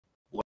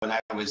when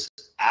I was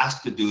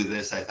asked to do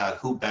this, I thought,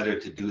 who better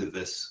to do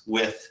this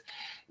with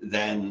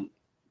than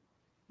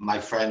my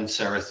friend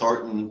Sarah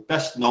Thornton,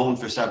 best known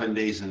for 7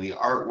 Days in the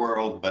Art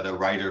World, but a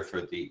writer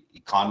for The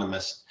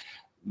Economist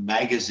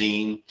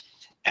magazine.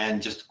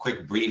 And just a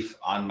quick brief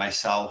on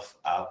myself.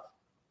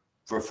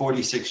 For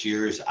 46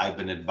 years, I've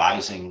been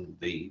advising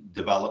the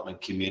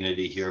development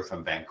community here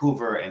from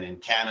Vancouver and in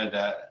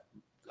Canada,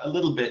 a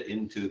little bit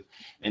into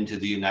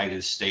the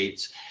United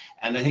States.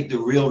 And I think the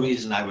real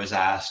reason I was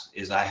asked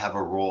is I have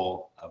a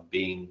role of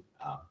being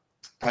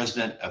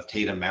president of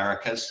Tate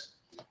Americas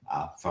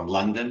from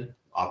London,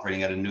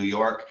 operating out of New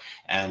York,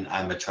 and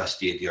I'm a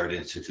trustee at the Art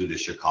Institute of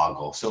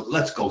Chicago. So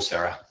let's go,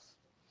 Sarah.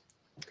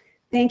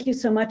 Thank you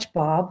so much,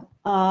 Bob.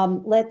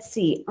 Let's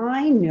see,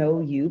 I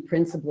know you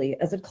principally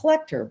as a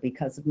collector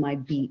because of my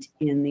beat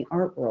in the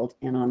art world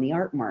and on the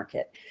art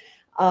market.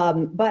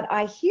 But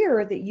I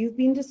hear that you've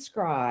been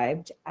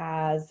described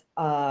as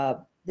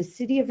the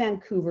City of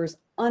Vancouver's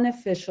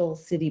unofficial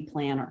city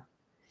planner.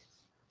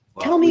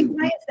 Well, tell me,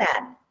 why is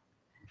that?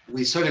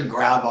 We sort of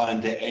grab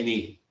onto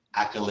any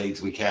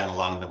accolades we can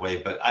along the way,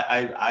 but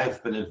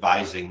I've been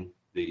advising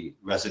the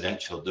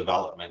residential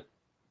development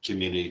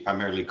community,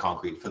 primarily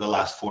concrete, for the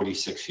last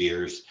 46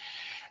 years,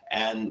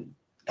 and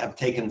have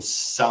taken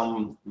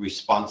some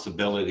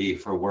responsibility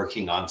for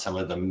working on some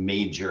of the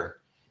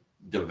major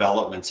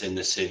developments in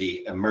the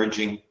city,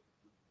 emerging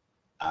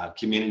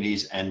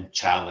communities and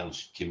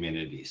challenged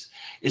communities.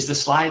 Is the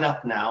slide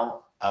up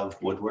now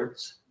of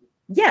Woodward's?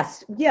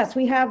 Yes,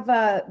 we have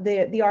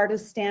the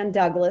artist Stan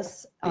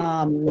Douglas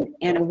and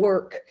a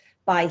work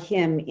by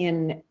him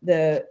in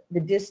the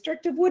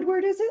district of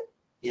Woodward, is it?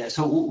 Yeah,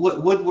 so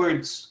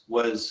Woodward's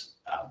was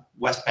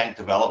West Bank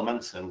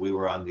Developments, and we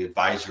were on the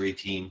advisory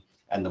team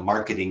and the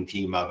marketing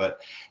team of it.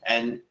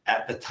 And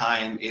at the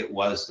time, it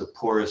was the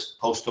poorest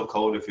postal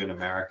code, if you're in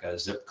America,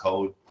 zip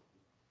code,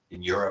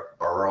 in Europe,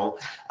 borough,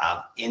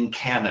 in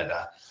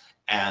Canada,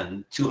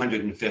 and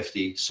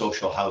 250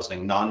 social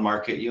housing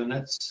non-market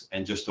units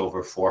and just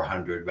over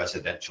 400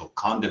 residential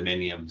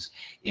condominiums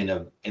in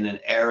an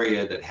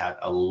area that had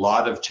a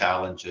lot of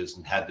challenges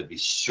and had to be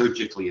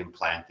surgically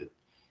implanted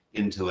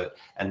into it.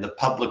 And the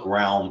public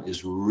realm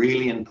is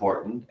really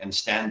important. And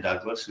Stan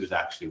Douglas, who's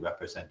actually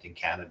representing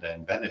Canada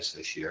in Venice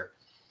this year,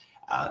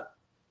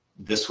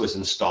 this was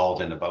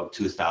installed in about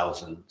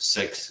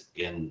 2006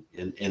 in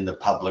the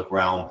public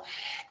realm.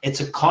 It's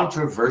a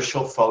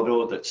controversial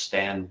photo that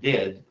Stan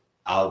did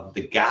of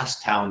the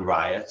Gastown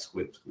riots,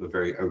 which were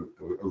a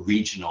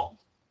regional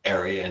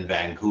area in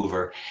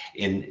Vancouver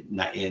in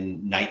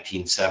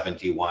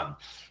 1971.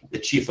 The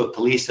chief of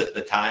police at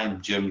the time,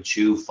 Jim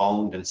Chu,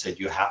 phoned and said,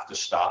 you have to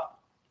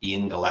stop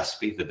Ian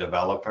Gillespie, the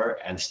developer,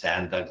 and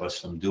Stan Douglas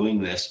from doing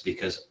this,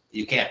 because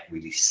you can't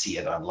really see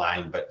it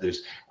online, but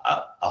there's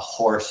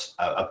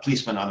a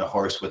policeman on a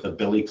horse with a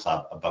billy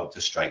club about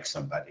to strike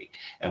somebody.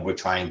 And we're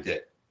trying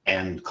to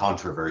end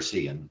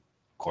controversy and,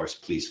 of course,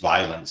 police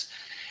violence.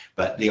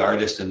 But the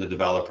artist and the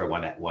developer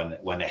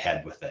went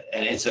ahead with it.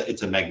 And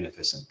it's a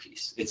magnificent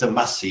piece. It's a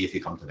must-see if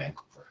you come to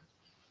Vancouver.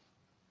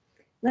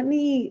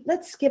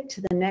 Let's skip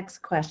to the next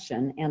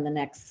question and the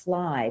next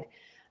slide.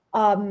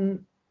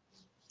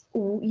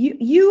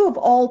 You of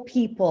all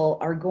people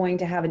are going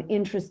to have an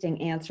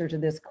interesting answer to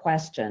this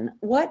question.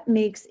 What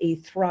makes a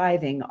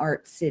thriving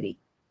art city?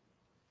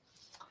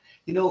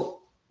 You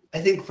know, I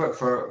think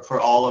for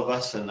all of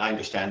us, and I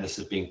understand this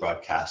is being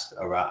broadcast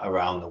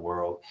around the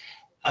world,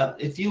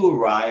 if you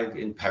arrive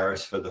in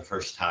Paris for the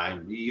first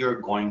time, you're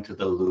going to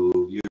the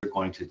Louvre, you're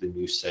going to the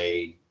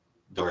Musée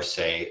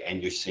d'Orsay,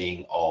 and you're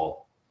seeing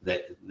all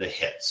the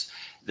hits.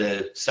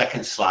 The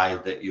second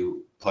slide that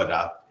you put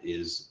up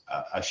is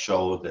a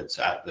show that's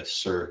at the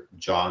Sir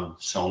John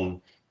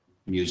Soane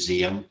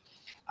Museum,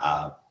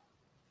 a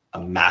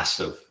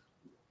massive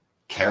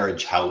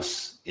carriage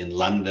house in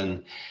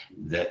London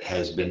that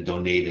has been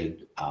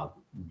donated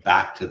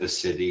back to the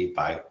city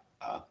by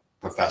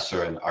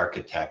professor and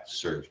architect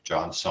Sir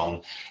John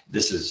Soane.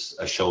 This is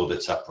a show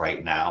that's up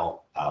right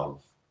now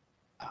of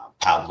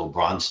Pablo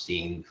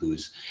Bronstein,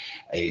 who's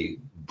a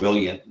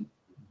brilliant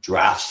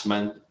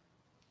draftsman,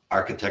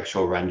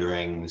 architectural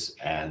renderings,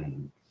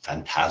 and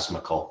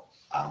phantasmical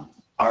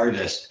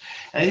artist.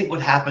 And I think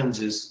what happens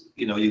is,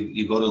 you know,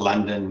 you go to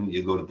London,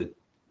 you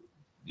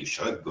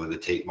should go to the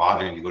Tate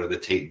Modern, you go to the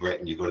Tate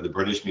Britain, you go to the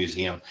British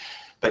Museum,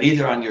 but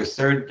either on your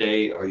third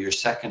day or your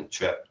second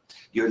trip,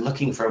 you're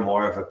looking for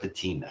more of a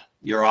patina.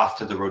 You're off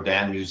to the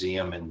Rodin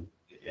Museum in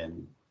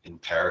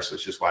Paris,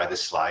 which is why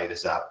this slide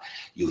is up.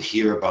 You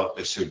hear about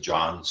the Sir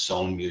John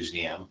Soane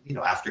Museum. You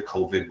know, after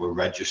COVID, we're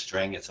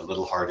registering. It's a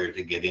little harder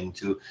to get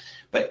into,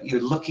 but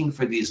you're looking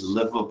for these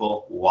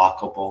livable,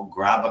 walkable,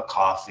 grab a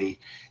coffee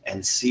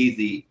and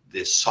see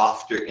the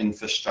softer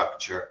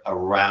infrastructure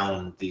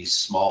around these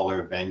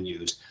smaller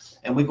venues.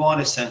 And we go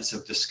on a sense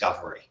of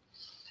discovery.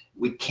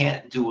 We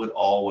can't do it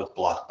all with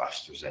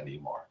blockbusters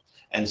anymore.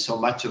 And so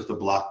much of the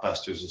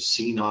blockbusters is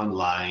seen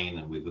online,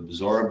 and we've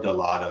absorbed a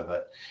lot of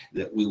it,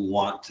 that we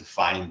want to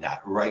find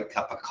that right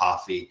cup of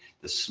coffee,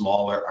 the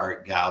smaller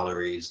art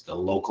galleries, the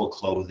local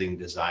clothing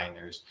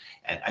designers.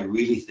 And I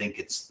really think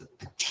it's the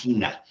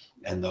patina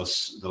and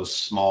those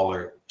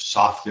smaller,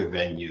 softer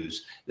venues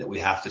that we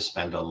have to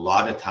spend a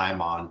lot of time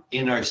on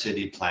in our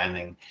city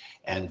planning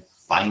and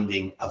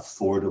finding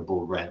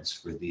affordable rents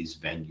for these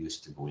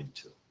venues to go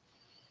into.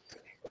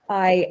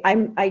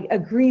 I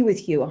agree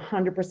with you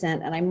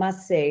 100%. And I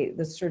must say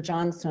the Sir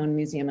John Soane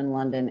Museum in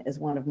London is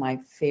one of my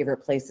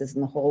favorite places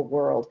in the whole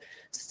world.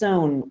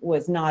 Soane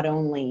was not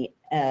only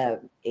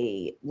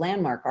a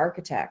landmark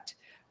architect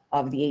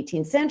of the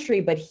 18th century,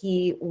 but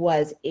he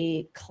was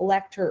a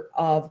collector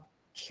of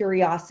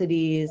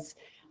curiosities,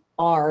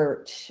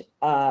 art,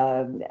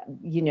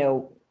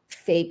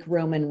 fake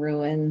Roman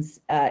ruins.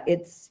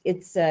 It's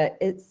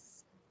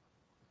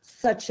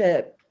such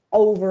a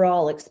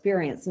overall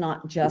experience,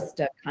 not just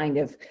a kind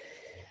of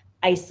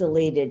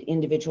isolated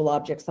individual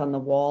objects on the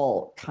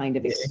wall kind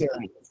of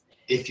experience.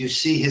 If you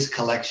see his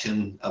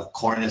collection of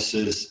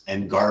cornices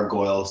and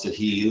gargoyles that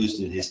he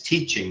used in his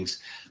teachings,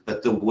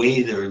 but the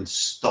way they're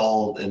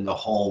installed in the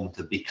home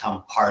to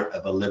become part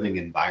of a living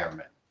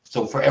environment.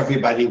 So for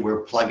everybody,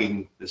 we're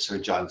plugging the Sir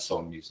John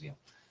Soane Museum.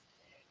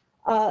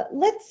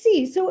 Let's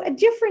see. So a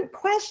different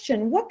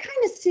question. What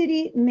kind of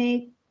city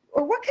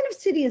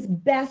is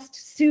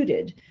best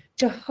suited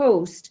to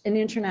host an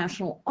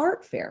international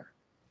art fair?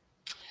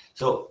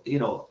 So,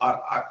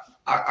 our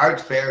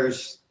art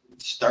fairs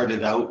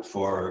started out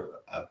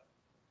for,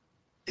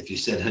 if you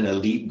said an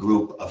elite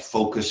group, a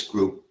focus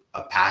group,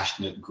 a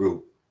passionate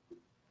group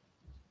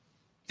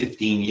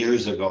 15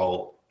 years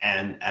ago.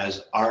 And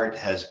as art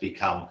has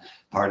become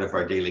part of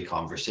our daily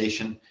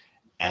conversation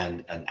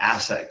and an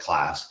asset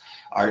class,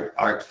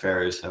 art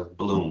fairs have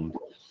bloomed.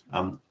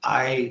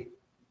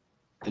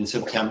 In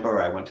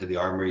September, I went to the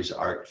Armory's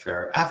art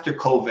fair. After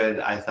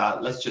COVID, I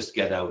thought, let's just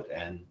get out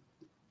and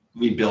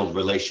rebuild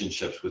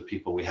relationships with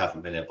people we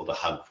haven't been able to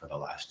hug for the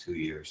last 2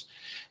 years.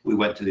 We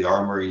went to the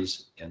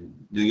Armories in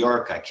New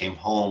York. I came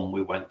home.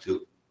 We went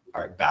to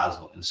Art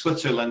Basel in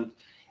Switzerland.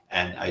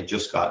 And I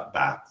just got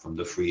back from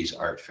the Frieze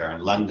Art Fair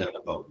in London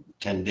about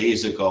 10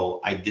 days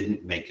ago. I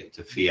didn't make it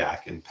to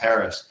FIAC in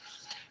Paris.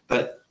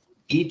 But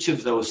each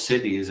of those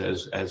cities,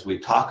 as we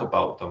talk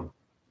about them,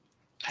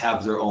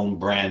 have their own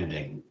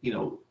branding.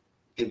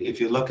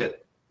 If you look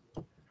at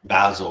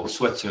Basel,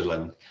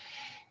 Switzerland,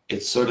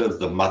 it's sort of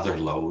the mother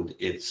lode.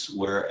 It's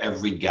where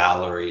every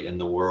gallery in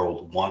the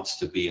world wants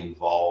to be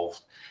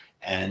involved,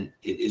 and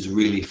it is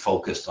really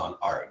focused on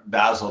art.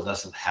 Basel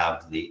doesn't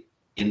have the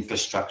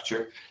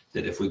infrastructure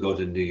that if we go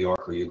to New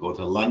York or you go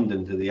to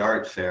London to the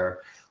art fair,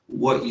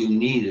 what you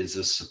need is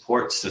a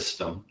support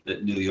system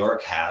that New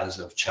York has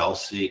of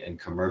Chelsea and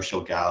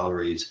commercial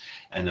galleries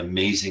and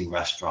amazing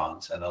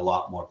restaurants and a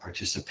lot more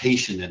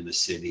participation in the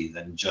city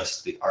than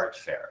just the art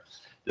fair.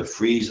 The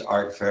Frieze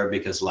Art Fair,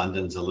 because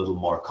London's a little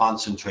more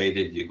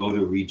concentrated, you go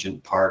to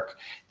Regent Park,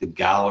 the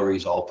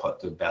galleries all put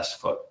their best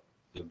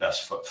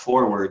foot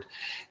forward,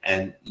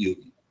 and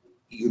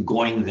you're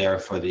going there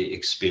for the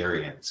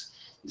experience.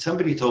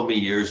 Somebody told me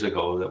years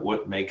ago that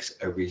what makes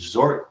a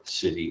resort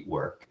city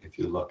work, if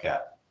you look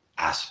at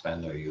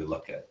Aspen or you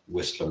look at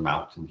Whistler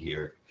Mountain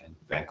here in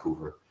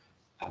Vancouver,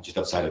 just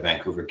outside of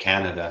Vancouver,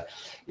 Canada,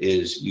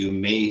 is you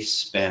may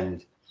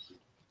spend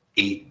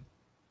 8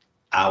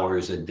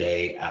 hours a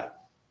day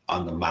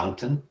on the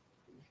mountain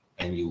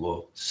and you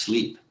will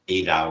sleep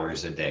 8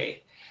 hours a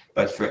day.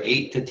 But for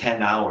 8 to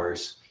 10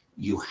 hours,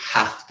 you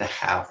have to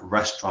have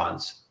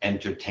restaurants,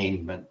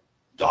 entertainment,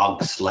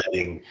 dog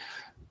sledding,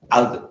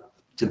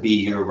 to be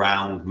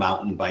year-round,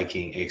 mountain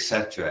biking,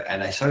 etc.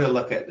 And I sort of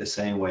look at it the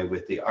same way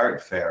with the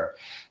art fair,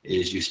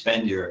 is you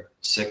spend your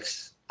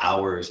 6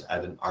 hours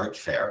at an art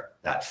fair,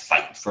 that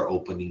fight for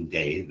opening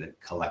day that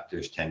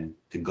collectors tend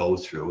to go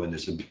through, and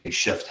there's a big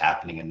shift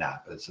happening in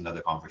that, but it's another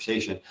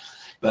conversation.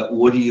 But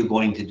what are you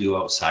going to do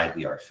outside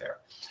the art fair?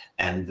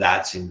 And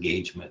that's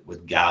engagement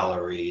with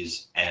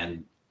galleries,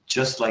 and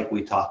just like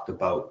we talked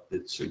about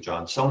the Sir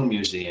John Soane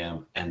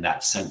Museum and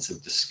that sense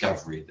of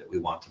discovery that we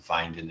want to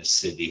find in a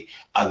city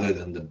other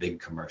than the big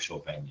commercial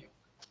venue.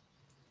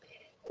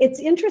 It's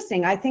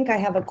interesting. I think I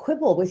have a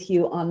quibble with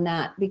you on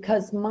that,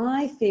 because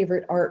my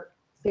favorite art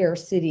fair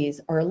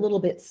cities are a little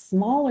bit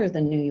smaller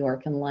than New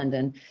York and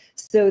London,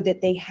 so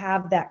that they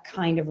have that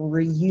kind of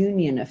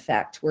reunion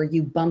effect where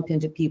you bump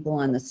into people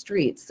on the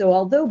streets. So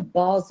although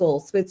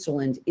Basel,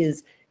 Switzerland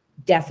is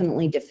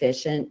definitely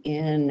deficient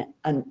in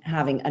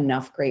having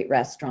enough great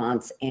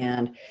restaurants,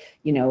 and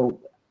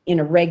in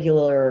a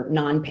regular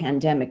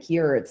non-pandemic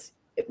year, it's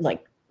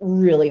like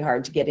really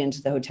hard to get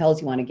into the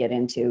hotels you want to get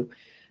into.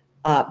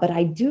 But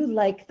I do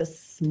like the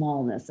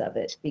smallness of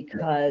it,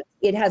 because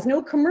it has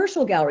no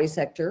commercial gallery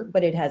sector,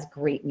 but it has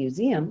great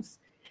museums,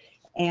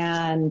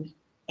 and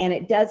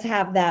it does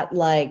have that,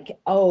 like,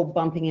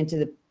 bumping into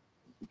the,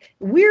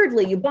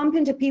 weirdly, you bump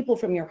into people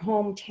from your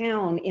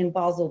hometown in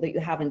Basel that you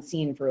haven't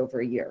seen for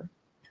over a year,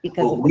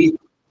 because of the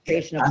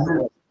creation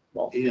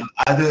of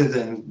other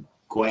than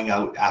going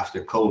out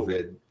after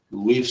COVID,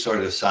 we've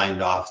sort of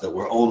signed off that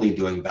we're only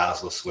doing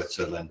Basel,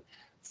 Switzerland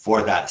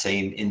for that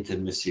same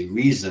intimacy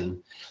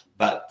reason,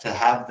 but to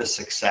have the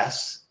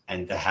success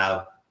and to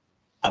have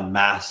a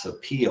mass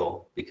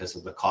appeal because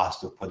of the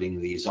cost of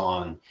putting these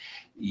on,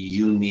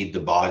 you need the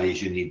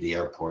bodies, you need the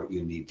airport,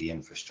 you need the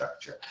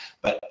infrastructure.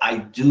 But I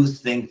do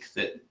think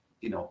that,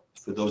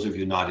 for those of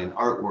you not in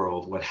art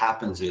world, what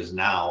happens is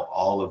now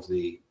all of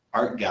the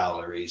art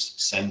galleries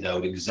send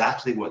out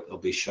exactly what they'll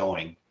be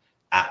showing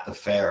at the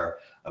fair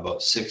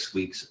about 6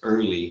 weeks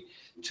early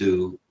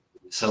to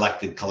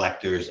selected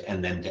collectors,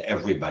 and then to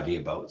everybody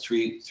about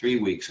three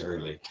weeks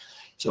early.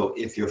 So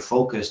if you're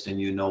focused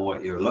and you know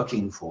what you're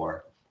looking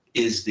for,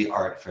 is the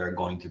art fair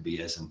going to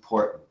be as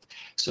important?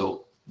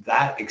 So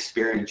that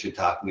experience you're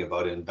talking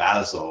about in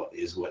Basel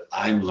is what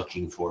I'm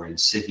looking for in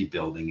city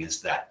building,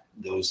 is that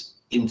those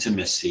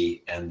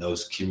intimacy and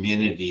those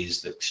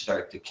communities that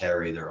start to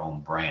carry their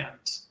own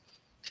brands.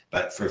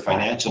 But for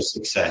financial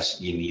success,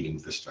 you need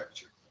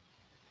infrastructure.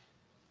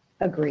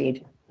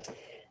 Agreed.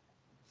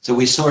 So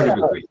we sort of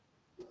agree.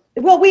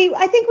 Well,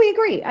 I think we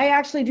agree. I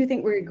actually do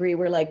think we agree.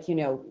 We're like,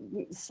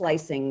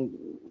 slicing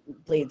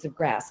blades of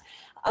grass.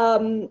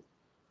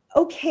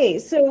 Okay,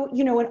 so,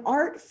 an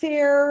art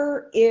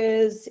fair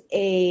is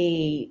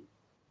a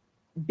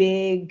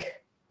big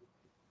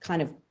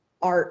kind of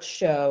art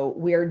show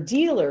where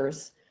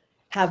dealers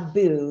have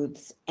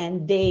booths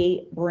and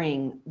they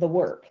bring the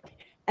work.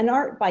 An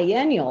art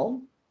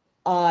biennial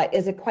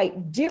is a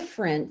quite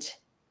different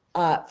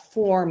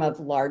form of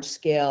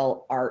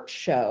large-scale art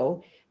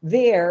show.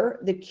 There,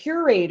 the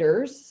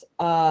curators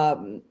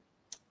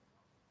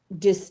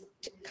just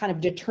kind of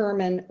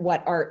determine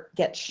what art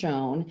gets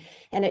shown,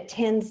 and it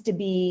tends to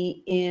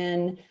be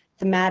in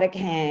thematic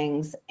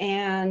hangs.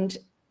 And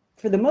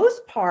for the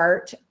most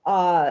part,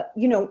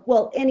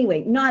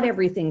 anyway, not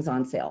everything's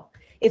on sale.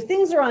 If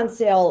things are on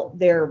sale,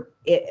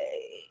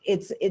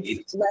 it's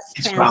less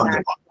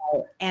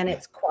transactional and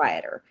it's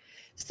quieter.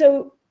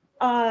 So,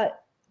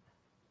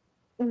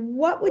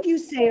 what would you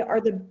say are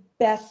the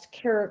best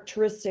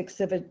characteristics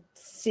of a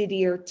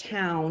city or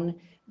town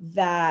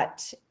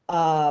that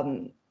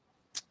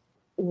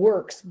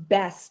works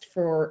best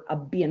for a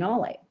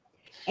biennale?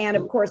 And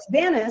of course,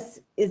 Venice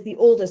is the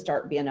oldest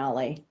art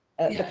biennale,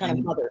 the kind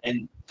of mother.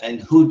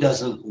 And who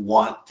doesn't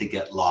want to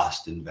get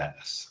lost in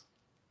Venice?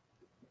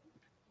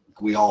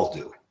 We all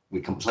do. We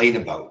complain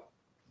about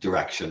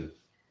direction,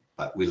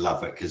 but we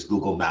love it because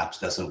Google Maps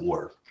doesn't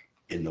work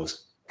in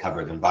those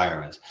covered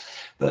environments.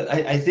 But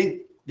I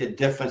think the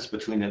difference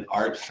between an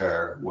art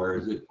fair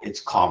where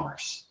it's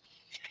commerce,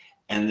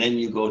 and then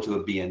you go to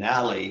a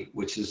biennale,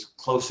 which is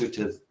closer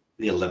to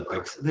the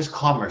Olympics. There's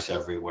commerce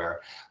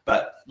everywhere,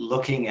 but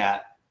looking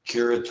at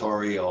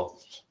curatorial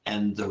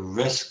and the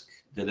risk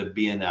that a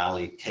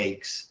biennale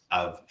takes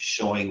of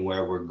showing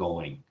where we're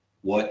going,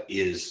 what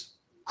is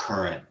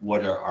current,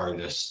 what are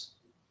artists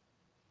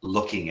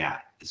looking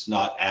at. It's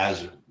not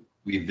as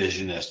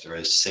revisionist or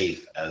as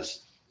safe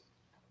as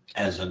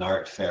an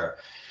art fair.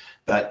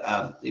 But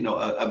a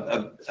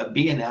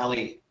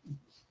biennale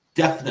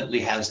definitely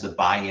has the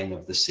buy-in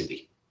of the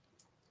city.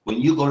 When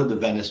you go to the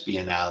Venice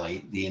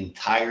Biennale, the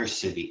entire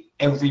city,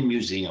 every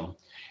museum,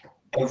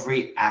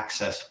 every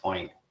access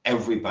point,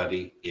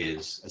 everybody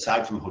is,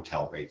 aside from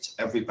hotel rates,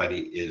 everybody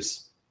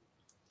is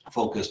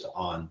focused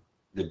on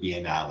the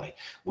Biennale.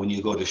 When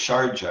you go to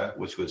Sharjah,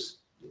 which was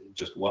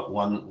just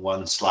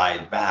one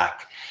slide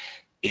back,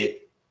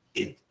 it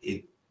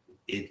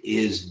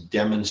is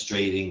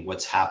demonstrating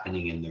what's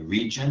happening in the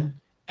region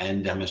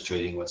and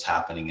demonstrating what's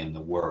happening in the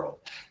world.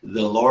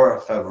 The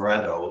Laura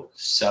Favoretto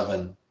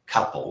 7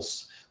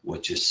 couples,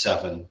 which is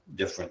 7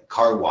 different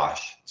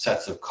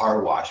sets of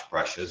car wash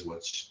brushes,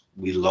 which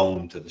we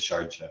loaned to the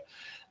Sharjah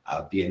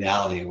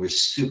Biennale. We're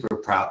super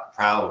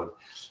proud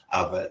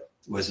of it.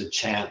 Was a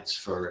chance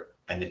for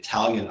an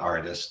Italian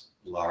artist,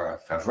 Laura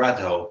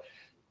Favoretto,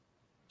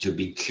 to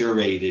be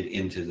curated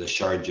into the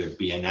Sharjah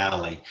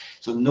Biennale.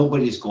 So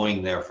nobody's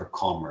going there for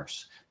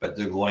commerce, but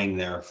they're going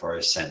there for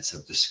a sense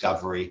of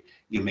discovery.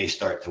 You may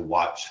start to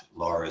watch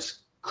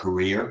Laura's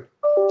career,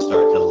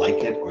 start to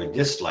like it or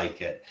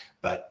dislike it,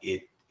 but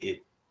it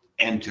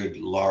entered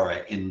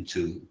Laura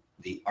into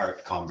the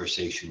art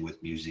conversation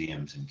with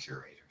museums and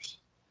curators.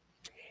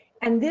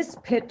 And this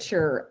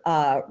picture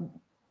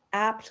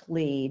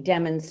aptly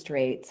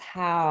demonstrates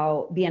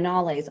how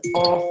biennales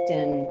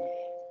often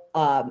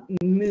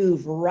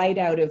move right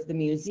out of the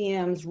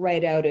museums,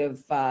 right out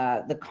of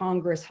the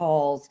Congress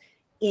halls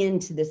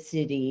into the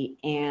city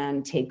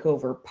and take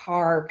over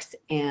parks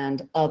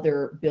and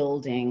other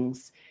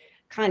buildings.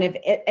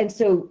 And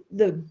so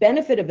the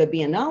benefit of a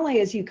biennale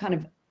is you kind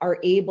of are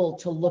able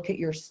to look at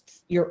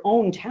your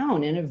own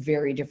town in a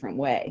very different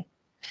way.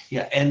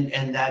 Yeah,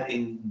 and that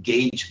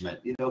engagement,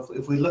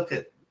 if we look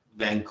at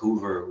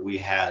Vancouver, we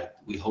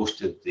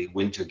hosted the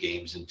Winter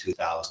Games in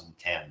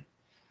 2010,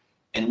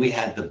 and we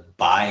had the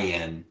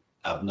buy-in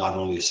of not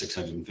only the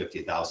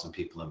 650,000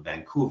 people in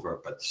Vancouver,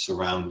 but the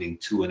surrounding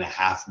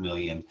 2.5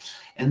 million.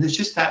 And there's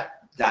just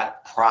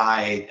that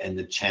pride and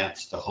the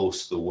chance to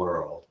host the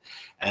world.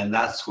 And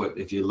that's what,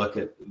 if you look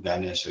at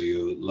Venice or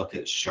you look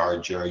at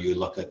Sharjah or you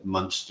look at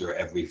Munster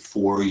every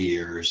 4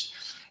 years,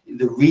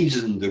 the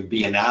reason the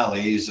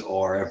biennales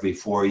or every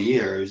 4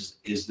 years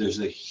is there's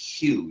a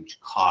huge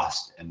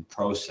cost and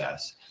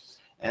process.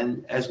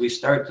 And as we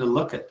start to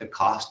look at the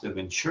cost of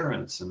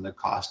insurance and the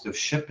cost of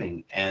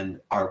shipping and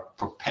our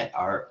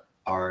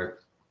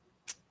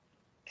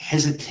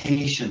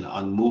hesitation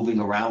on moving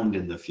around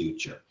in the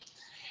future,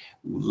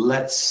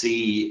 let's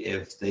see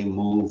if they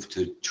move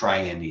to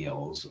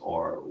triennials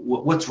or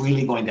what's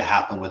really going to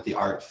happen with the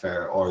art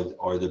fair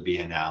or the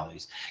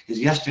biennales. Because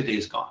yesterday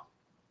is gone.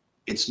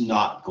 It's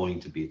not going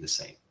to be the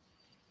same.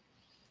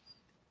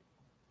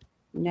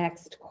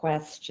 Next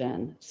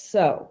question.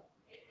 So,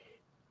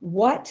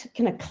 what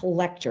can a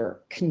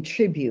collector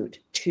contribute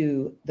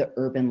to the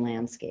urban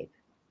landscape?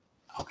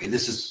 Okay,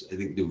 this is, I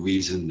think, the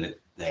reason that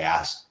they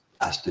asked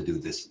us to do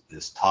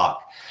this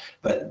talk.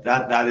 But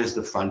that is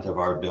the front of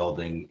our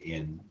building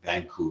in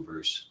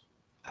Vancouver's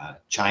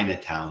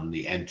Chinatown,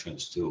 the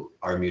entrance to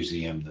our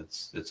museum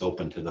that's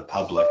open to the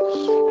public.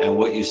 And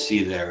what you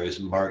see there is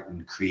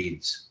Martin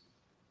Creed's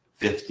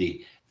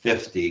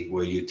 50-50,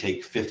 where you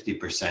take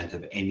 50%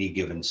 of any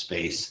given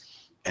space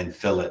and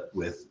fill it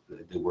with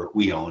the work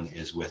we own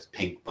is with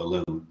pink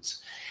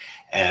balloons.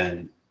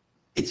 And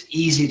it's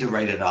easy to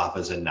write it off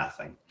as a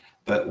nothing.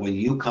 But when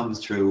you come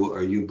through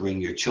or you bring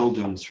your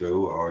children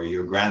through or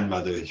your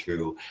grandmother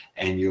through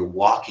and you're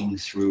walking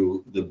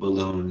through the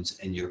balloons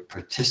and you're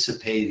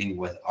participating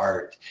with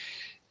art,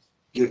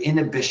 your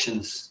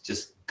inhibitions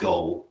just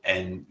go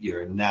and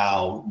you're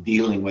now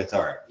dealing with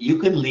art. You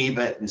can leave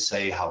it and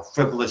say how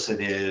frivolous it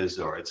is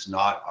or it's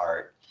not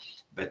art.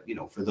 But, you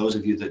know, for those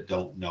of you that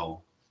don't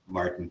know,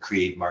 Martin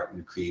Creed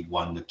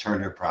won the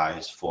Turner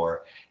Prize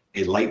for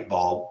a light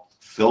bulb,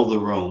 fill the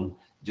room,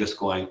 just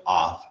going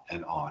off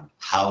and on.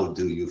 How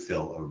do you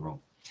fill a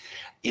room?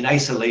 In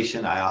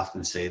isolation, I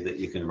often say that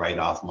you can write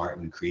off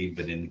Martin Creed,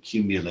 but in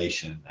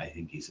accumulation, I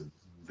think he's a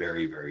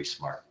very, very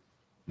smart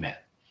man.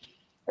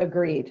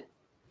 Agreed.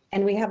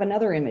 And we have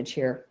another image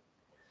here,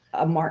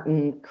 a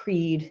Martin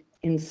Creed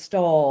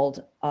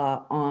installed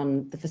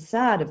on the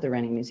facade of the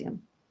RENNIE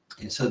Museum.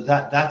 And so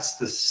that's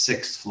the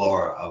 6th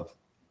floor of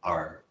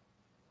our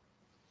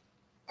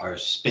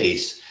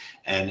space.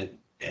 And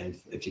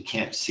if you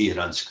can't see it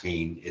on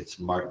screen, it's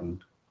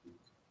Martin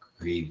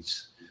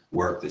Creed's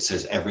work that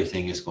says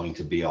everything is going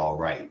to be all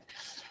right.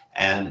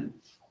 And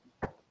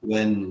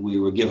when we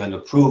were given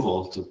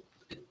approval to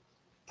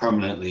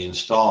permanently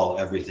install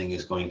everything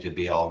is going to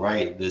be all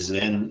right, the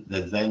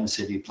then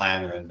city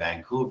planner in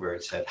Vancouver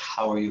said,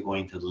 how are you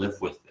going to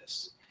live with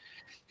this?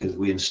 Because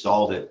we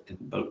installed it in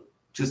about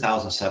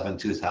 2007,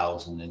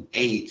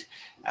 2008,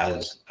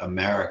 as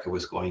America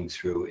was going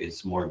through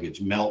its mortgage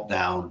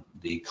meltdown.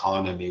 The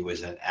economy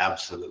was in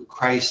absolute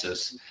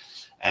crisis.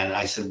 And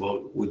I said,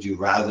 well, would you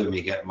rather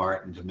me get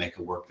Martin to make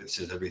a work that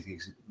says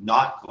everything's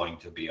not going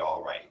to be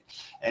all right?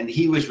 And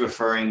he was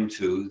referring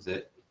to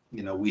that,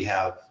 you know, we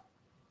have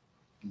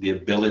the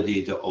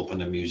ability to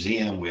open a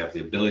museum, we have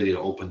the ability to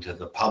open to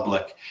the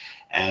public,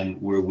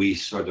 and were we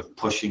sort of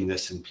pushing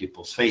this in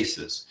people's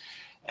faces?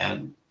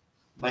 And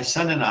my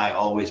son and I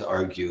always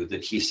argue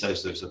that he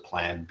says there's a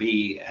plan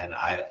B, and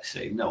I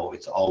say, no,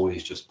 it's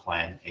always just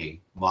plan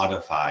A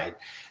modified.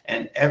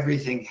 And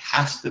everything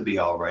has to be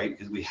all right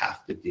because we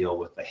have to deal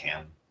with the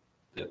hand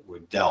that we're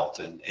dealt.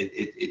 And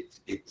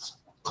it's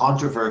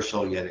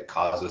controversial, yet it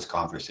causes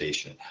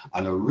conversation.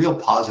 On a real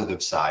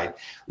positive side,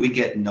 we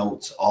get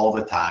notes all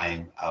the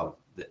time of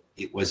that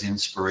it was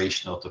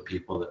inspirational to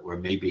people that were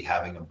maybe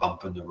having a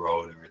bump in the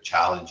road or a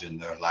challenge in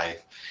their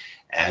life.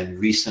 And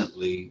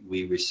recently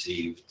we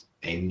received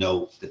a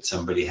note that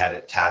somebody had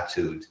it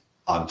tattooed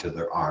onto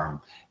their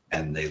arm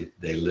and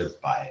they live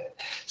by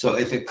it. So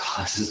if it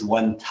causes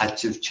one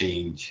touch of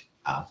change,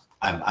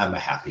 I'm a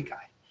happy guy.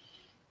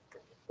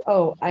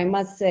 Oh, I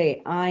must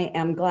say, I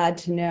am glad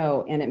to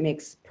know, and it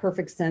makes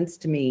perfect sense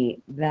to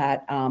me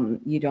that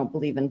you don't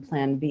believe in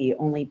plan B,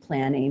 only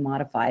plan A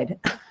modified.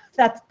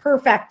 That's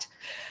perfect.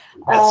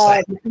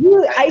 I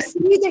see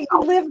that you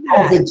live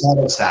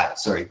that.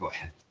 Sorry, go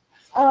ahead.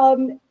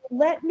 I'm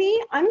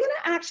going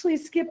to actually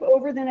skip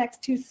over the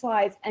next 2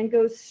 slides and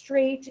go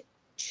straight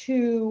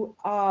to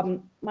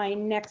my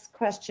next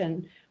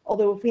question.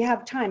 Although if we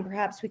have time,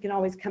 perhaps we can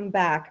always come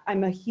back.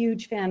 I'm a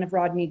huge fan of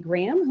Rodney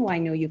Graham, who I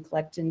know you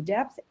collect in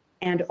depth,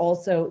 and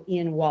also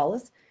Ian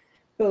Wallace,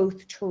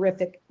 both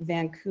terrific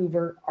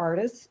Vancouver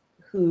artists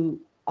who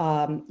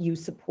you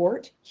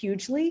support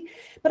hugely.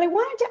 But I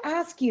wanted to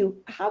ask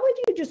you, how would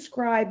you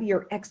describe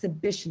your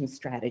exhibition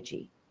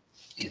strategy?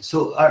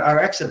 So our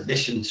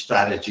exhibition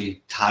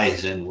strategy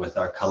ties in with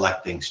our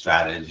collecting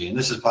strategy, and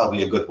this is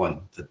probably a good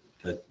one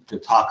to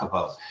talk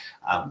about.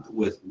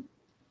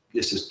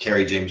 This is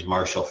Kerry James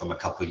Marshall from a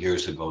couple of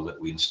years ago that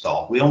we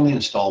installed. We only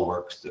install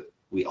works that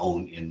we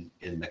own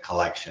in the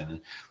collection.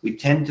 And we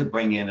tend to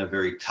bring in a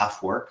very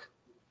tough work.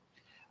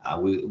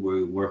 We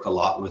work a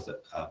lot with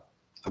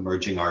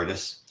emerging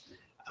artists.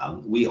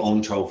 We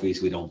own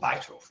trophies. We don't buy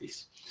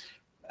trophies.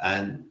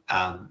 And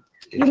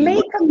you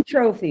make them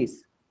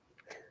trophies.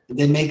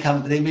 they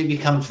may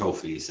become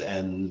trophies,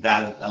 and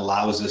that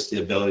allows us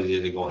the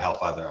ability to go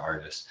help other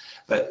artists.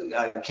 But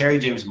Kerry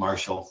James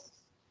Marshall,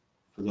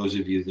 for those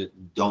of you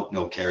that don't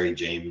know Kerry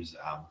James,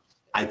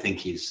 I think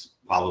he's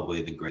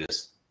probably the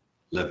greatest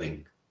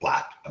living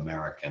Black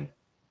American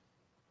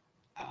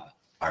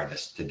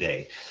artist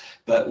today.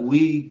 But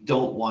we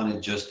don't want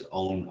to just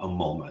own a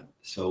moment.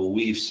 So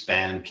we've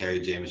spanned Kerry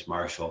James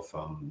Marshall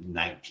from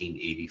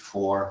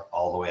 1984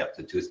 all the way up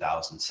to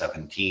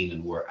 2017,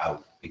 and we're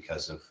out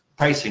because of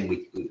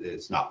pricing.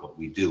 It's not what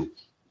we do.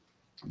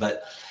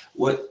 But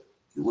what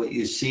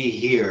you see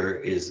here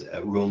is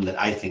a room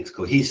that I think is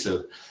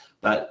cohesive,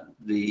 but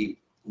the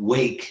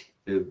wake,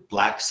 the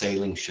Black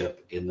sailing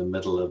ship in the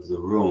middle of the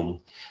room,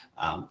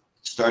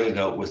 started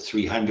out with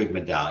 300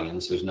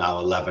 medallions. There's now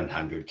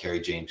 1,100.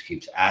 Kerry James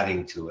keeps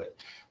adding to it.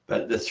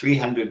 But the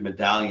 300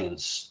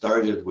 medallions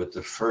started with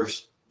the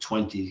first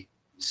 20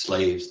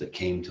 slaves that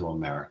came to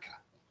America.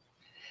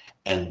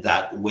 And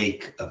that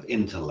wake of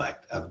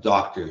intellect, of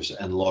doctors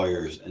and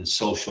lawyers and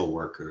social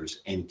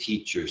workers and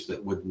teachers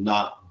that would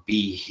not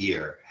be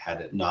here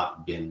had it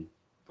not been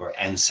for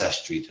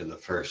ancestry to the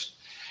first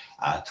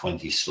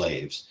 20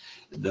 slaves.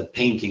 The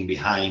painting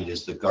behind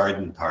is the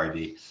garden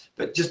party.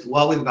 But just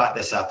while we've got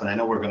this up, and I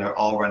know we're going to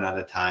all run out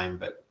of time,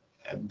 but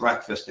at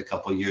breakfast a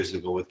couple of years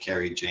ago with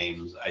Kerry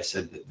James, I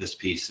said that this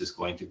piece is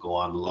going to go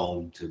on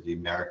loan to the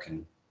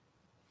American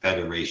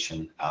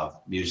Federation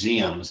of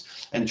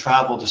Museums and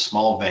travel to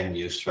small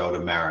venues throughout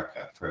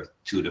America for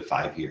 2 to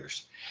 5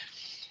 years.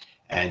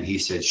 And he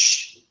said,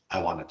 shh,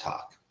 I want to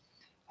talk.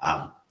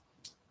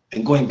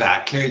 And going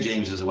back, Kerry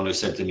James is the one who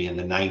said to me in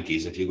the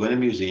 90s, if you go in a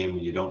museum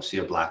and you don't see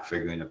a Black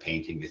figure in a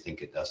painting, you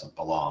think it doesn't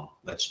belong.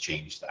 Let's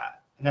change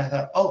that. And I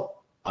thought, oh,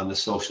 on the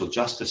social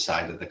justice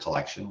side of the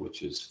collection,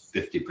 which is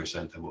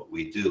 50% of what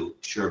we do,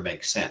 sure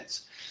makes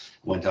sense.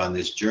 Went on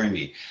this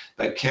journey.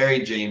 But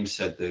Kerry James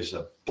said there's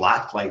a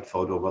black light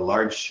photo of a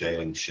large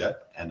sailing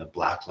ship and a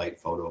black light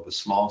photo of a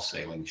small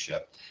sailing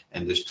ship.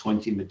 And there's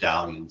 20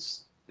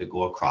 medallions that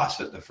go across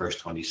it, the first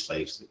 20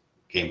 slaves that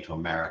came to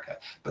America.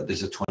 But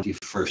there's a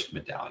 21st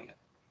medallion.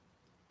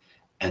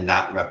 And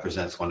that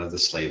represents one of the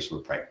slaves who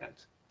were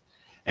pregnant.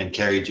 And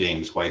Kerry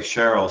James' wife,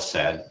 Cheryl,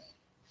 said,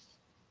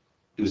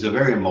 it was a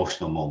very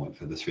emotional moment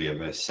for the three of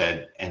us,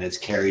 said, and it's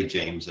Kerry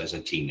James as a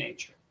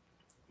teenager.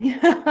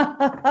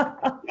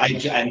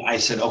 I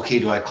said, okay,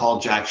 do I call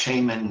Jack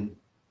Shaman,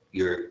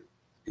 your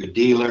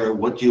dealer?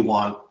 What do you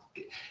want?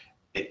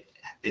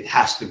 It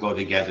has to go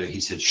together. He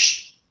said,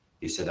 shh.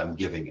 He said, I'm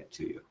giving it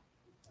to you.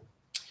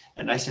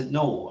 And I said,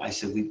 no. I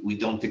said, we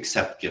don't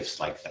accept gifts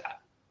like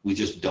that. We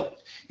just don't.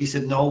 He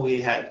said, no, we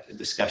had a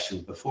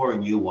discussion before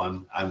and you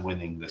won. I'm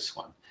winning this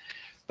one.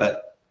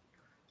 But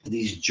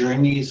these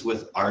journeys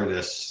with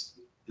artists,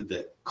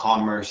 that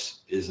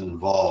commerce is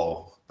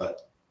involved,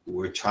 but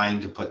we're trying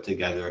to put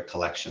together a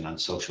collection on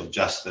social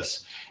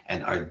justice.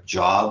 And our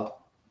job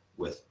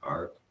with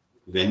our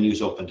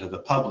venues open to the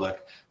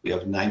public, we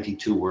have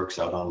 92 works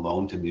out on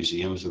loan to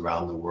museums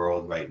around the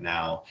world right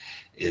now,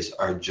 is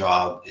our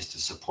job is to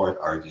support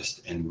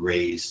artists and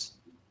raise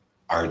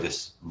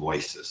artists'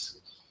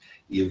 voices.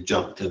 You've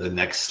jumped to the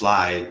next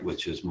slide,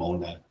 which is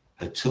Mona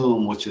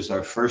Hatoum, which is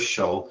our first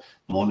show.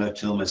 Mona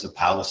Hatoum is a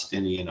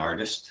Palestinian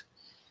artist.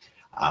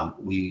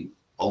 We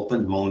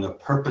opened Mona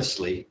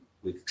purposely,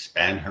 we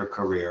expand her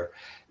career,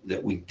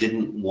 that we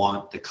didn't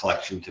want the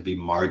collection to be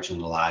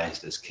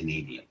marginalized as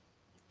Canadian.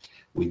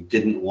 We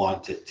didn't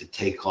want it to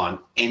take on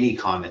any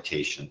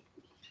connotation.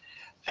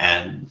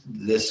 And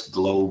this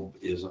globe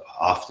is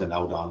often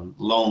out on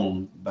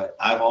loan, but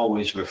I've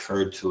always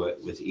referred to it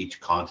with each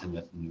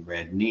continent in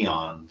red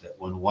neon, that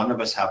when one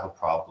of us have a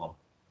problem,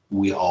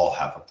 we all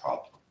have a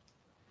problem.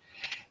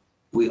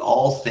 We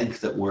all think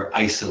that we're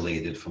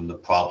isolated from the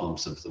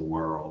problems of the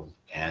world,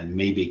 and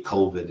maybe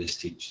COVID has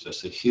taught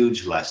us a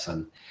huge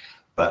lesson.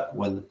 But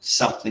when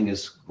something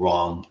is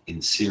wrong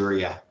in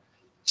Syria,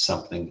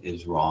 something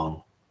is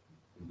wrong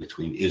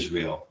between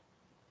Israel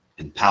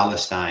and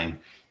Palestine,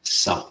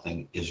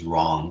 something is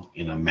wrong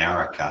in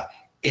America,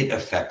 it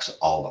affects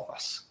all of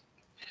us.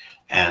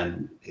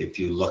 And if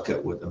you look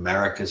at what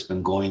America's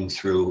been going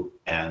through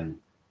and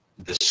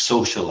the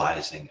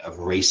socializing of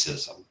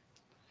racism,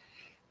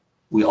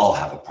 we all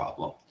have a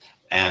problem.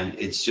 And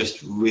it's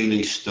just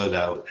really stood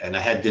out. And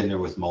I had dinner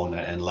with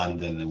Mona in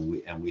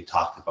London, and we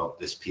talked about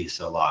this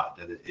piece a lot,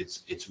 that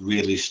it's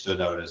really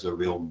stood out as a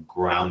real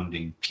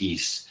grounding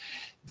piece,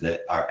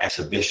 that our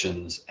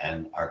exhibitions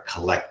and our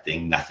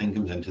collecting, nothing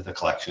comes into the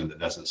collection that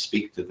doesn't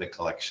speak to the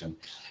collection,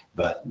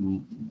 but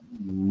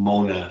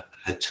Mona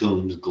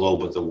Hatoum's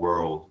Globe of the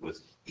World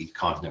with each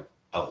continent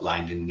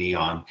outlined in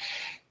neon,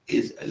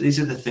 these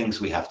are the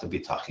things we have to be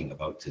talking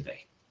about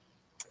today.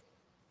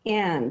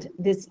 And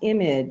this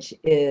image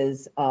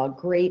is a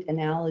great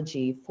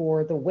analogy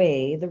for the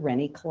way the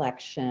RENNIE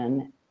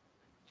collection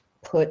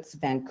puts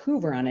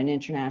Vancouver on an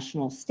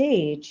international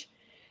stage,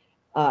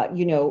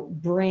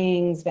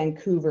 brings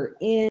Vancouver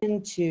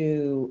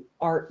into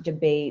art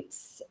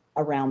debates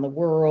around the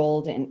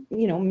world and,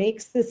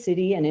 makes the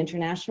city an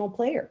international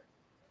player.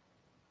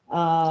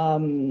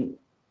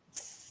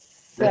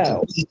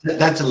 So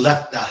that's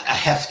a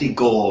hefty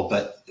goal,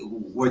 but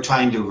we're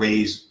trying to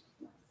raise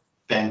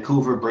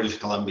Vancouver, British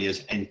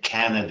Columbia's and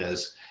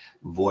Canada's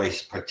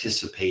voice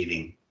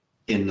participating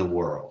in the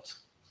world.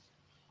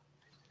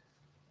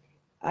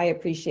 I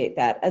appreciate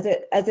that.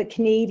 As a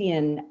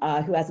Canadian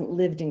who hasn't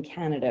lived in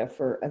Canada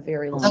for a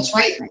very long That's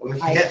right. time,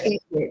 I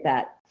appreciate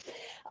that.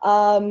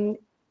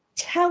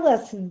 Tell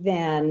us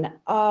then,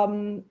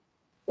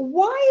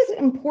 why is it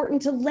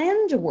important to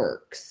lend to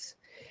works?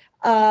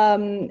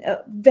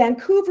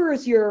 Vancouver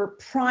is your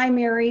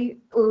primary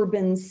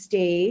urban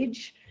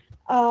stage.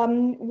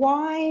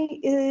 Why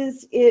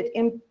is it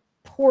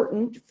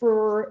important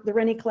for the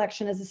RENNIE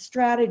collection as a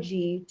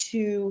strategy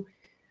to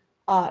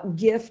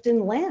gift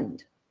and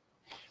lend?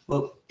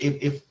 Well,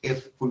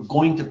 if we're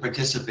going to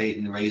participate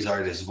and raise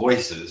artists'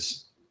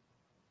 voices,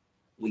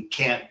 we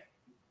can't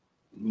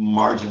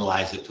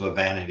marginalize it to a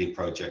vanity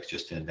project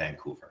just in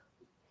Vancouver.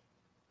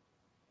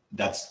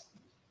 That's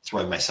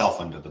throwing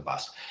myself under the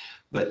bus.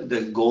 But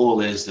the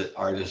goal is that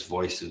artists'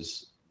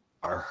 voices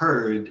are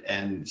heard.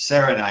 And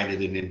Sarah and I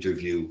did an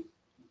interview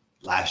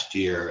last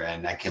year,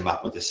 and I came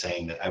up with the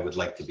saying that I would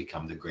like to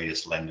become the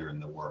greatest lender in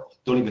the world.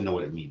 Don't even know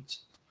what it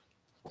means.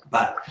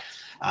 But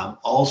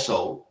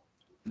also,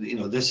 you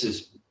know, this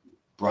is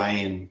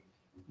Brian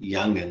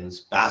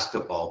Youngin's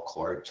basketball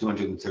court,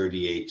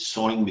 238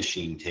 sewing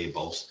machine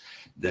tables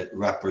that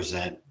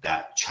represent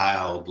that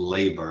child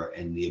labor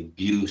and the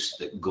abuse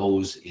that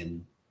goes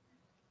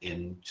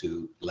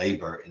into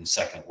labor in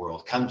second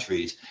world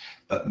countries,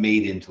 but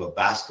made into a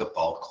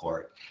basketball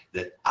court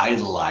that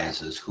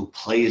idolizes who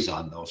plays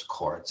on those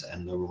courts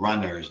and the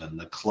runners and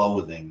the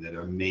clothing that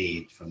are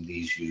made from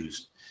these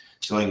used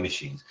sewing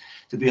machines.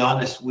 To be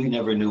honest, we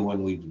never knew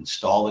when we'd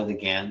install it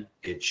again.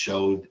 It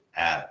showed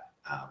at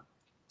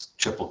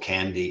Triple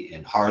Candy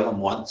in Harlem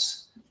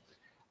once.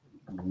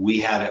 We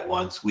had it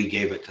once. We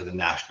gave it to the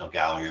National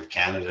Gallery of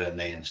Canada, and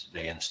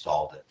they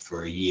installed it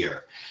for a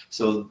year.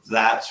 So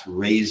that's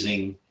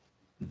raising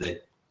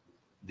the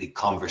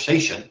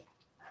conversation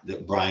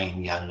that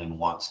Brian Youngin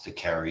wants to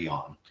carry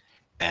on,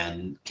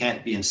 and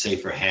can't be in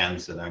safer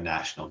hands than our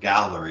National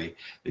Gallery,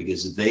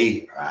 because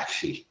they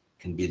actually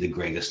can be the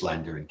greatest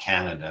lender in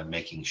Canada,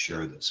 making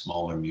sure that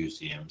smaller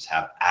museums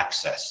have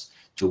access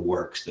to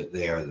works that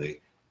they are the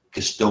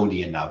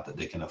custodian of, that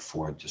they can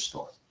afford to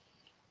store.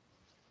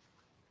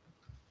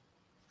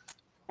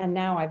 And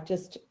now I've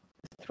just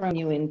thrown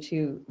you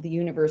into the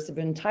universe of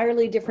an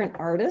entirely different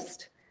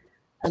artist,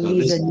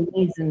 Eliza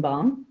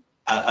Niesenbaum.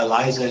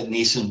 Eliza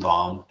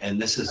Niesenbaum,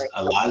 and this is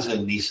Eliza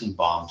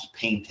Niesenbaum's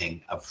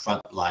painting of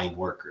frontline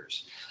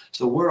workers.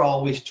 So we're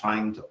always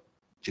trying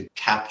to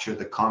capture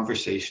the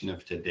conversation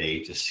of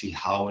today to see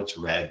how it's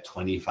read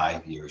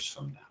 25 years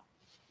from now.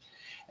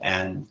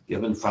 And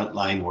given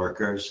frontline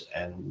workers,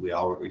 and we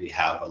already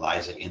have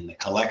Eliza in the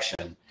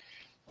collection,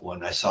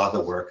 when I saw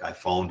the work, I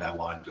phoned, I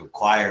wanted to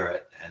acquire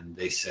it, and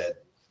they said,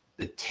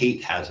 the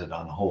Tate has it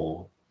on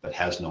hold, but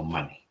has no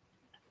money.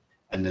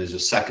 And there's a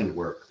second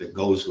work that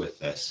goes with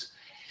this.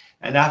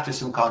 And after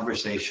some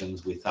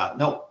conversations, we thought,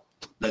 no,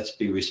 let's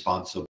be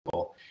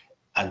responsible.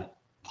 A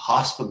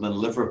hospital in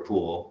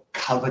Liverpool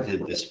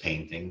coveted this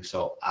painting,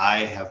 so I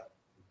have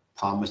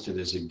promised it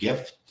as a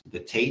gift to the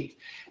Tate,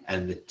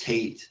 and the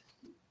Tate,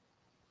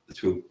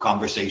 through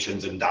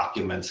conversations and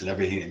documents and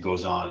everything that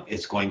goes on,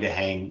 it's going to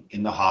hang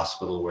in the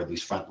hospital where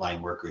these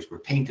frontline workers were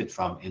painted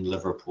from in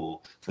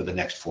Liverpool for the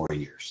next 4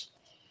 years.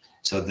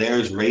 So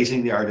there's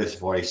raising the artist's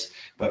voice,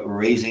 but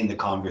raising the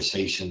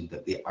conversation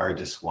that the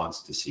artist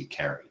wants to see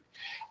carried.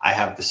 I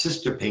have the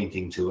sister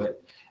painting to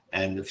it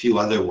and a few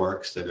other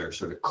works that are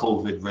sort of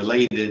COVID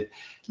related.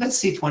 Let's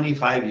see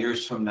 25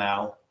 years from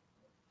now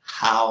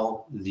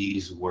how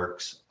these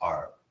works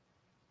are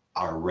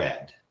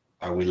read.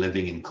 Are we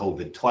living in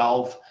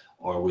COVID-12,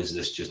 or was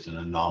this just an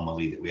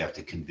anomaly that we have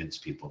to convince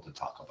people to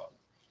talk about?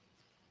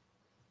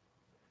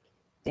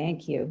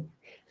 Thank you.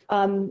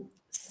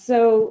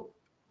 So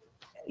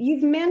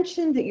you've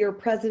mentioned that you're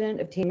president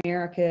of Tate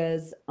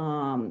Americas,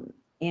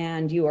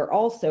 and you are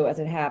also, as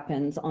it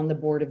happens, on the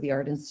board of the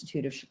Art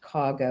Institute of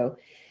Chicago.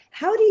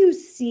 How do you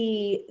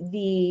see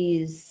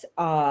these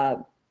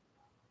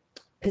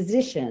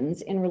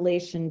positions in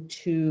relation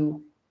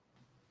to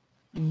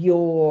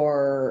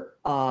your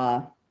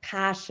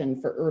passion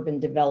for urban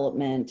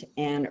development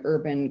and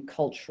urban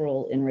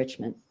cultural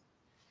enrichment?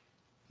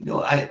 You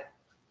know, I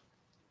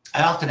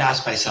often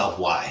ask myself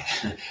why.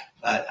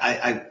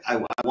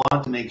 I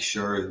want to make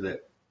sure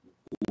that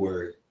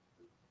we're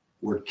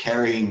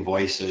carrying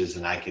voices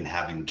and I can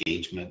have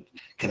engagement.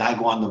 Can I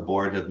go on the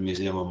board of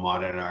Museum of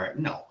Modern Art?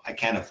 No, I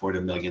can't afford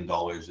 $1 million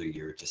a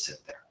year to sit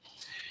there.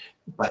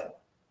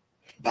 But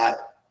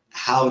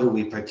how do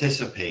we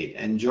participate?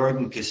 And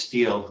Jordan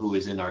Castile, who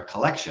is in our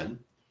collection,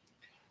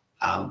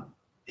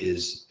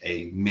 is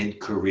a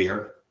mid-career,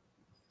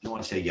 I don't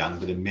want to say young,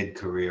 but a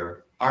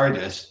mid-career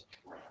artist,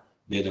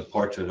 did a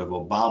portrait of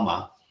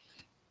Obama.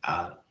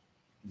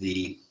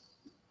 The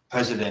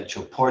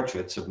presidential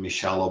portraits of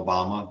Michelle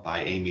Obama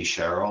by Amy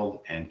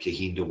Sherrill and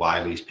Kahinda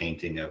Wiley's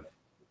painting of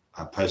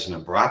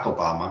President Barack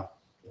Obama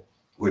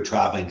we're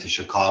traveling to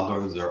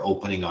Chicago. They're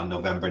opening on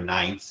November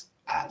 9th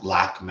at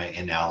LACMA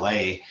in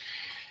LA.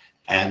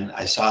 And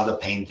I saw the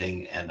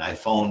painting and I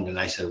phoned and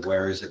I said,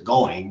 where is it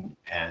going?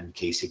 And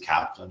Casey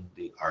Kaplan,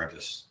 the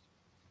artist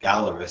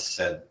gallerist,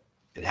 said,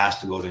 it has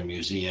to go to a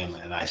museum.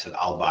 And I said,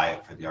 I'll buy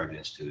it for the Art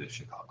Institute of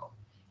Chicago.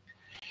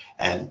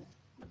 And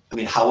I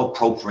mean, how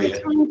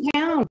appropriate.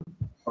 Hometown.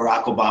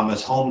 Barack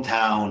Obama's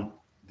hometown,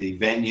 the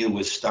venue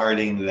was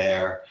starting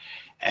there.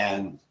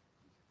 And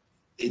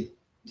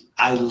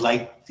I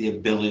like the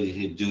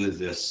ability to do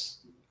this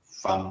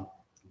from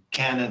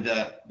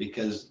Canada,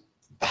 because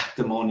back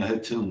to Mona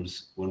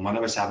Hatoum's, when one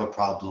of us have a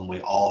problem, we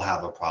all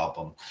have a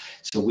problem.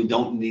 So we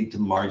don't need to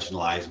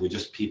marginalize, we're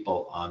just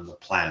people on the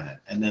planet.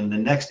 And then the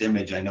next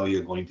image I know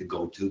you're going to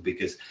go to,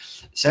 because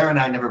Sarah and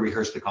I never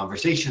rehearsed the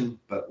conversation,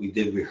 but we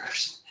did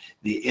rehearse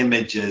the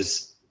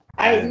images.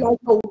 I like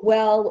a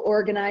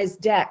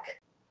well-organized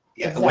deck.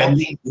 Yeah, Exactly.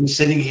 Wendy, who's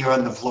sitting here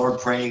on the floor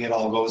praying it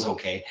all goes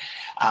okay.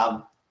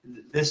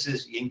 This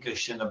is Yinka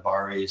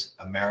Shinabari's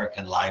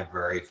American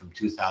Library from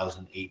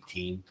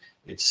 2018.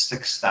 It's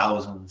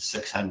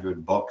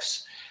 6,600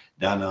 books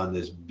done on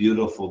this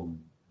beautiful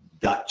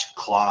Dutch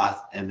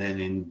cloth, and then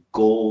in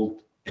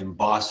gold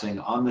embossing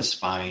on the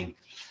spine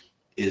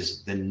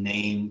is the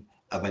name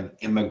of an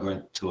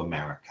immigrant to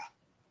America.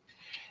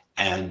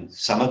 And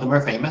some of them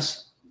are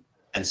famous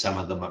and some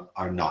of them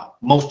are not.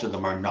 Most of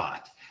them are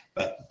not,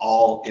 but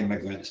all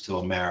immigrants to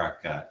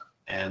America.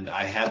 And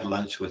I had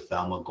lunch with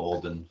Thelma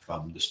Golden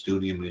from the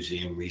Studio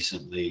Museum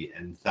recently,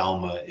 and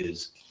Thelma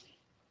is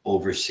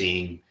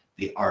overseeing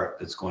the art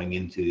that's going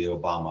into the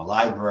Obama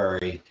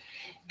Library.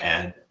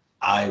 And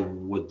I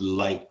would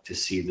like to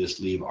see this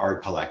leave our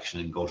collection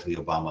and go to the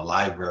Obama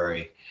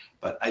Library,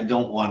 but I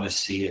don't want to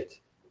see it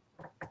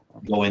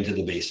go into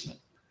the basement.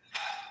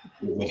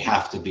 It would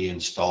have to be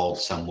installed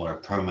somewhere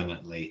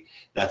permanently.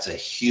 That's a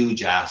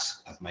huge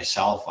ask of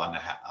myself on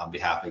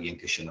behalf of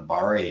Yinka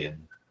Shinabari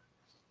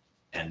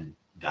and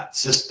that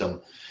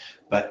system.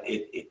 But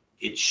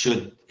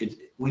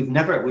we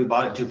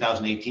bought it in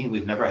 2018.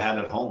 We've never had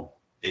it home.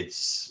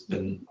 It's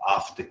been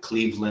off to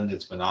Cleveland.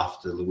 It's been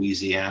off to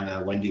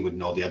Louisiana. Wendy would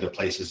know the other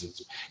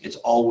places. It's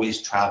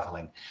always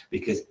traveling,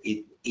 because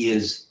it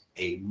is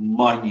a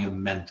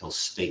monumental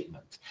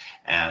statement,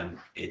 and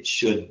it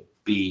should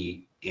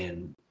be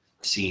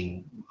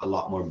seen a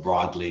lot more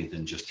broadly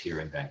than just here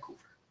in Vancouver.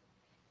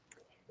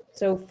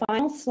 So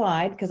final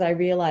slide, because I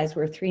realize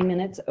we're 3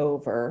 minutes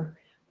over,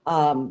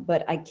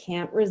 but I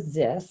can't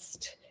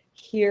resist.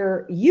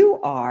 Here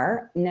you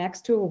are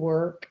next to a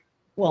work,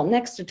 well,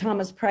 next to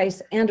Thomas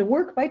Price, and a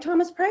work by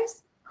Thomas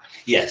Price?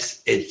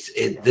 Yes,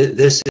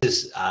 this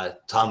is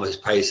Thomas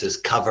Price's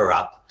Cover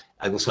Up.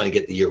 I just want to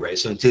get the year right.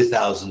 So in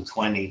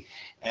 2020,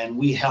 and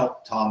we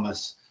helped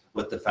Thomas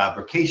with the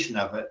fabrication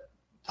of it.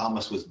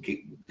 Thomas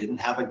didn't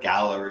have a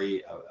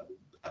gallery,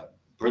 a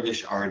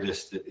British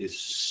artist that is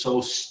so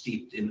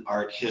steeped in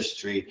art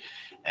history.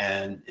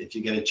 And if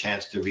you get a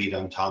chance to read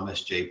on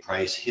Thomas J.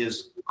 Price,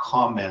 his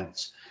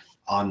comments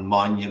on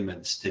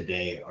monuments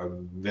today are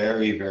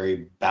very,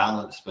 very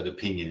balanced but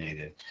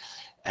opinionated.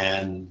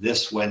 And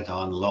this went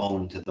on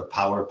loan to the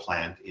power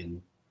plant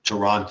in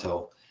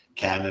Toronto,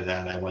 Canada,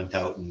 and I went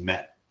out and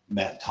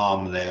met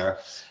Tom there.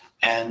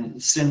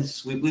 And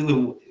since we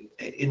were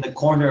in the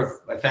corner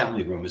of my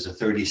family room is a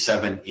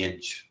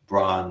 37-inch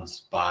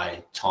bronze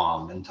by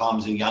Tom, and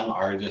Tom's a young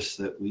artist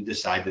that we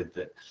decided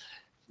that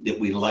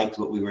we liked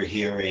what we were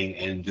hearing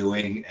and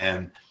doing.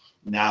 And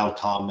now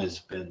Tom has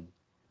been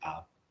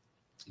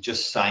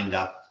just signed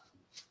up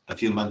a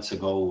few months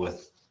ago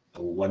with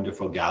a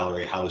wonderful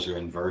gallery, Hauser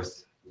and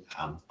Wirth,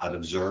 out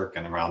of Zurich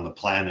and around the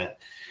planet.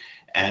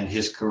 And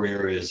his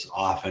career is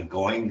off and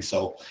going.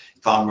 So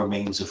Tom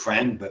remains a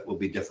friend, but will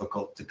be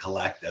difficult to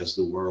collect as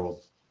the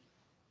world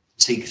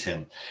seeks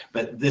him.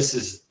 But this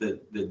is the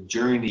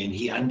journey, and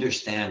he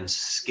understands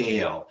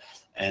scale.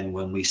 And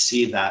when we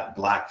see that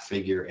black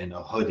figure in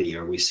a hoodie,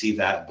 or we see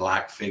that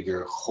black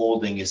figure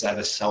holding, is that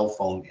a cell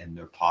phone in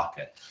their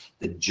pocket?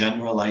 The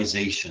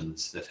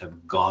generalizations that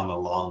have gone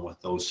along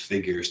with those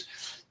figures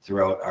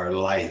throughout our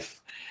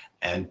life.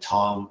 And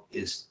Tom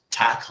is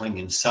tackling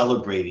and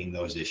celebrating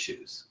those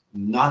issues,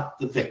 not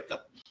the victim,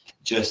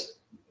 just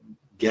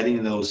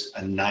getting those,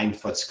 a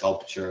 9-foot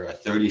sculpture, a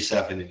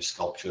 37-inch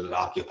sculpture that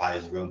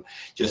occupies the room,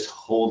 just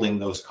holding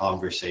those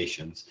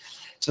conversations.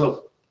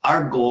 So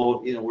our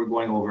goal, we're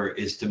going over,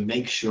 is to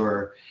make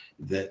sure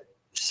that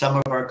some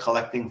of our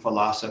collecting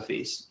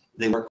philosophies,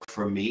 they work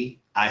for me.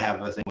 I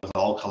have a thing with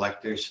all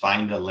collectors: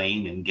 find a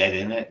lane and get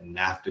in it, and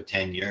after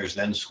 10 years,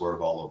 then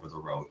swerve all over the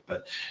road.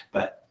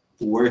 But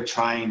we're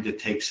trying to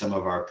take some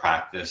of our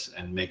practice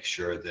and make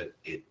sure that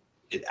it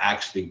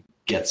actually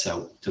gets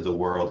out to the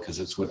world,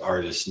 because it's what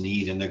artists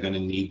need, and they're going to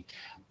need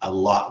a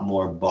lot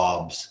more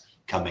Bobs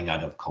coming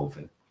out of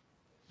COVID.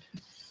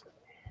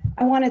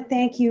 I want to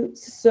thank you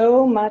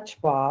so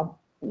much, Bob,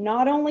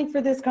 not only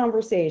for this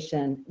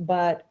conversation,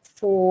 but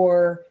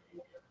for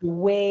the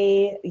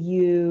way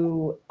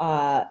you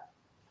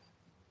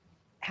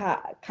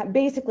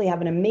basically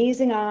have an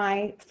amazing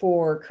eye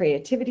for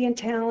creativity and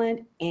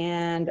talent,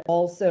 and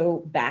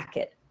also back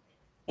it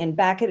in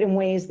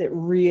ways that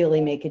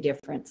really make a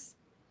difference.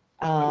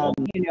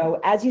 You know,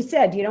 as you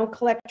said, you don't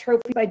collect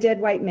trophies by dead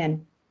white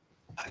men,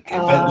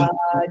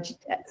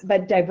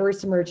 but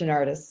diverse emergent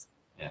artists.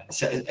 Yeah,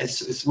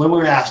 it's when we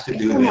were asked to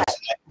do this,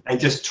 I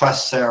just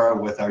trust Sarah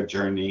with our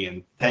journey,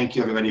 and thank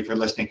you everybody for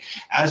listening.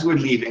 As we're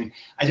leaving,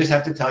 I just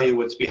have to tell you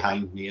what's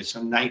behind me. It's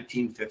from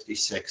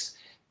 1956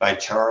 by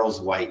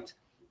Charles White.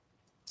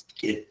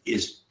 It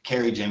is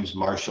Kerry James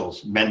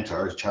Marshall's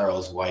mentor,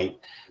 Charles White,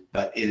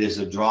 but it is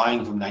a drawing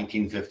from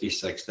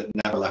 1956 that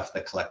never left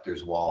the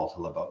collector's wall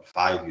till about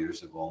 5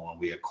 years ago when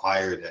we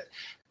acquired it.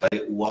 But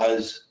it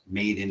was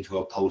made into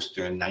a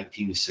poster in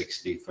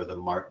 1960 for the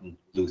Martin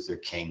Luther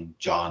King,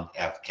 John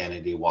F.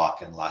 Kennedy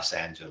walk in Los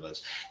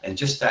Angeles. And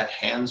just that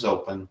hands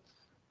open,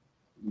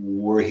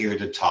 we're here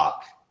to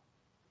talk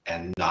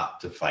and not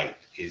to fight.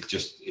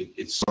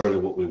 It's sort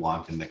of what we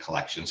want in the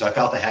collection. So I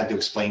felt I had to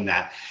explain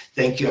that.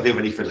 Thank you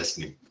everybody for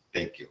listening.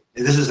 Thank you.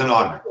 This is an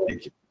honor.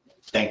 Thank you.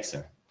 Thanks,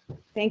 sir.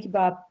 Thank you,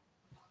 Bob.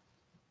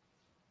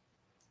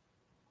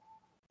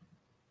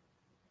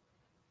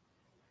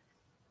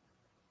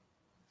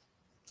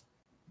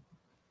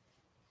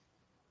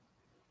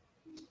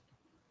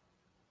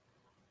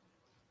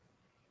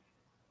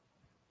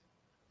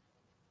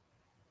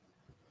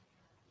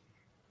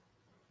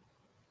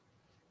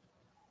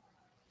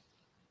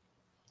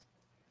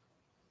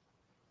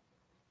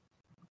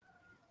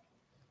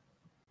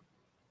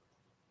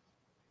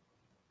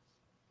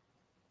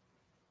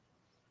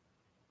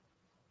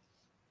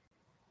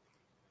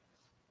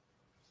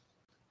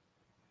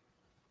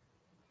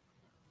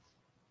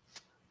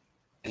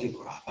 I think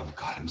we're off. Oh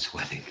God, I'm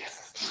sweating.